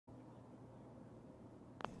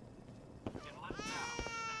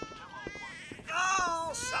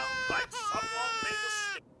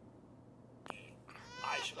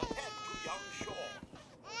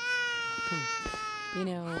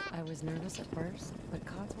was nervous at first, but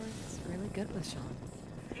Codsworth's really good with Sean.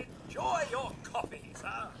 Enjoy your coffee,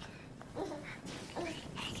 sir.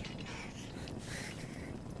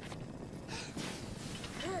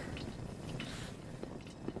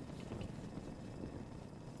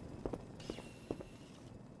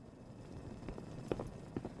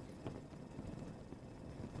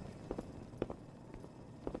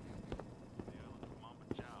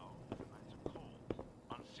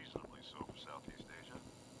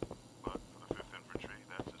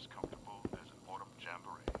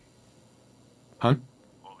 Huh?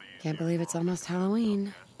 Can't believe it's almost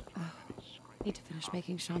Halloween. Oh, need to finish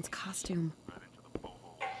making Sean's costume.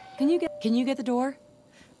 Can you get the door?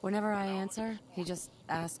 Whenever I answer, he just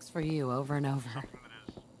asks for you over and over.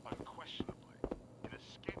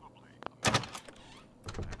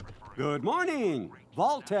 Good morning.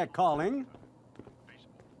 Vault-Tec calling.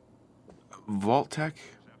 Vault-Tec?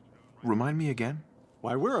 Remind me again?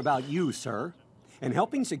 Why, we're about you, sir, and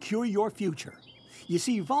helping secure your future. You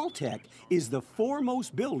see, Vault-Tec is the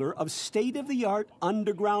foremost builder of state-of-the-art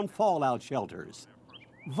underground fallout shelters.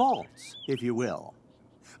 Vaults, if you will.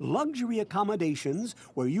 Luxury accommodations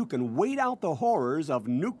where you can wait out the horrors of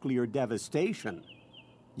nuclear devastation.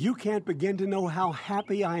 You can't begin to know how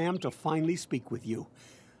happy I am to finally speak with you.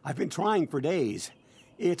 I've been trying for days.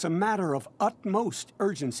 It's a matter of utmost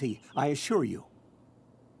urgency, I assure you.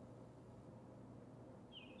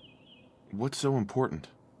 What's so important?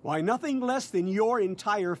 Why, nothing less than your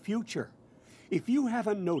entire future. If you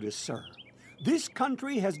haven't noticed, sir, this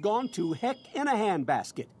country has gone to heck in a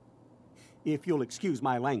handbasket. If you'll excuse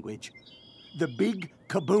my language, the big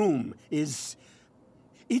kaboom is...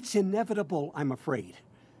 It's inevitable, I'm afraid,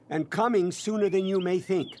 and coming sooner than you may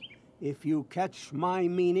think, if you catch my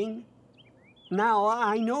meaning. Now,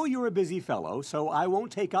 I know you're a busy fellow, so I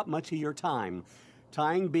won't take up much of your time.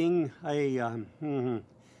 Time being a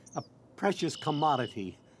precious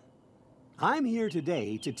commodity. I'm here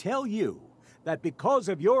today to tell you that because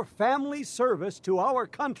of your family's service to our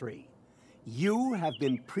country, you have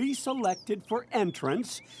been pre-selected for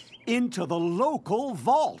entrance into the local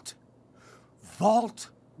vault. Vault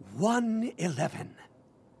 111.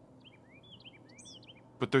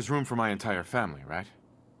 But there's room for my entire family, right?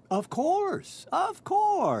 Of course, of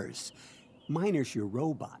course. Minus your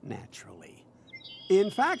robot, naturally. In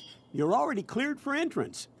fact, you're already cleared for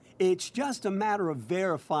entrance. It's just a matter of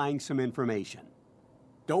verifying some information.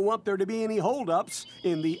 Don't want there to be any holdups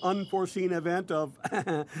in the unforeseen event of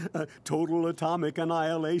total atomic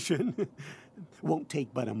annihilation. Won't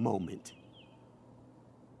take but a moment.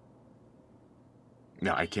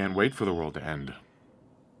 Yeah, I can't wait for the world to end.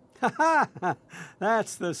 Ha ha!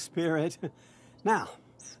 That's the spirit. Now,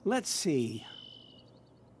 let's see.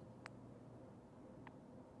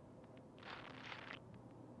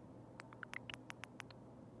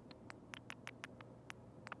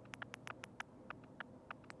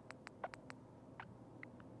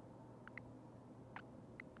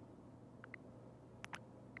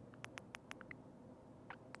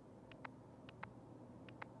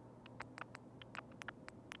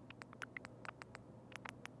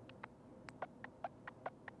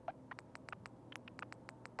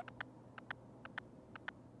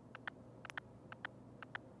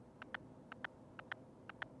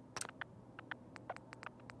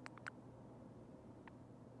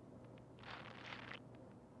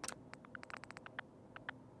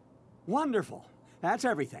 Wonderful. That's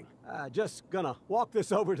everything. Just gonna walk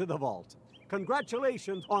this over to the vault.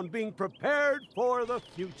 Congratulations on being prepared for the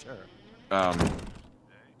future.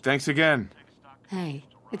 Thanks again. Hey,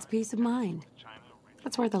 it's peace of mind.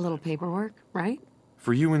 That's worth a little paperwork, right?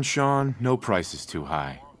 For you and Sean, no price is too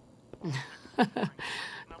high.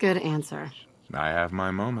 Good answer. I have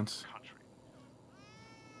my moments.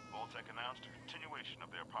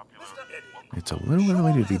 It's a little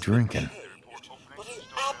early to be drinking. But he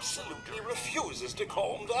absolutely refuses to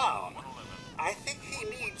calm down. I think he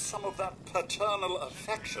needs some of that paternal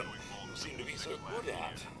affection you seem to be so good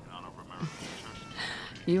at.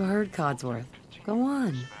 You heard Codsworth. Go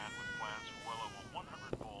on.